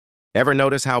Ever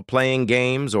notice how playing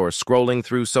games or scrolling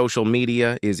through social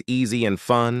media is easy and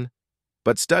fun?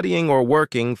 But studying or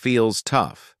working feels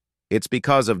tough. It's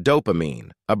because of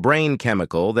dopamine, a brain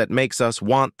chemical that makes us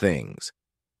want things.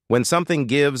 When something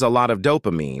gives a lot of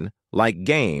dopamine, like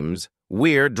games,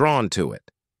 we're drawn to it.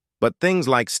 But things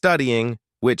like studying,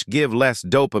 which give less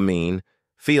dopamine,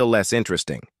 feel less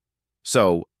interesting.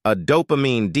 So, a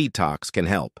dopamine detox can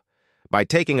help. By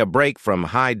taking a break from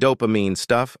high dopamine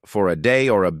stuff for a day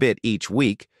or a bit each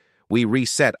week, we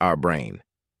reset our brain.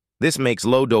 This makes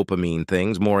low dopamine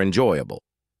things more enjoyable.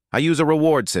 I use a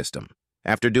reward system.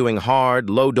 After doing hard,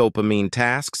 low dopamine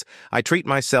tasks, I treat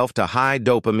myself to high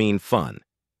dopamine fun.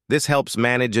 This helps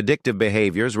manage addictive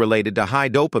behaviors related to high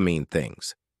dopamine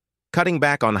things. Cutting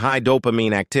back on high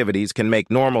dopamine activities can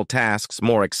make normal tasks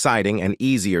more exciting and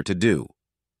easier to do.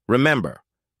 Remember,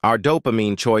 our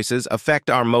dopamine choices affect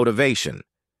our motivation.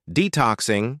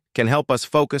 Detoxing can help us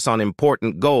focus on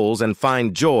important goals and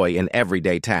find joy in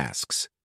everyday tasks.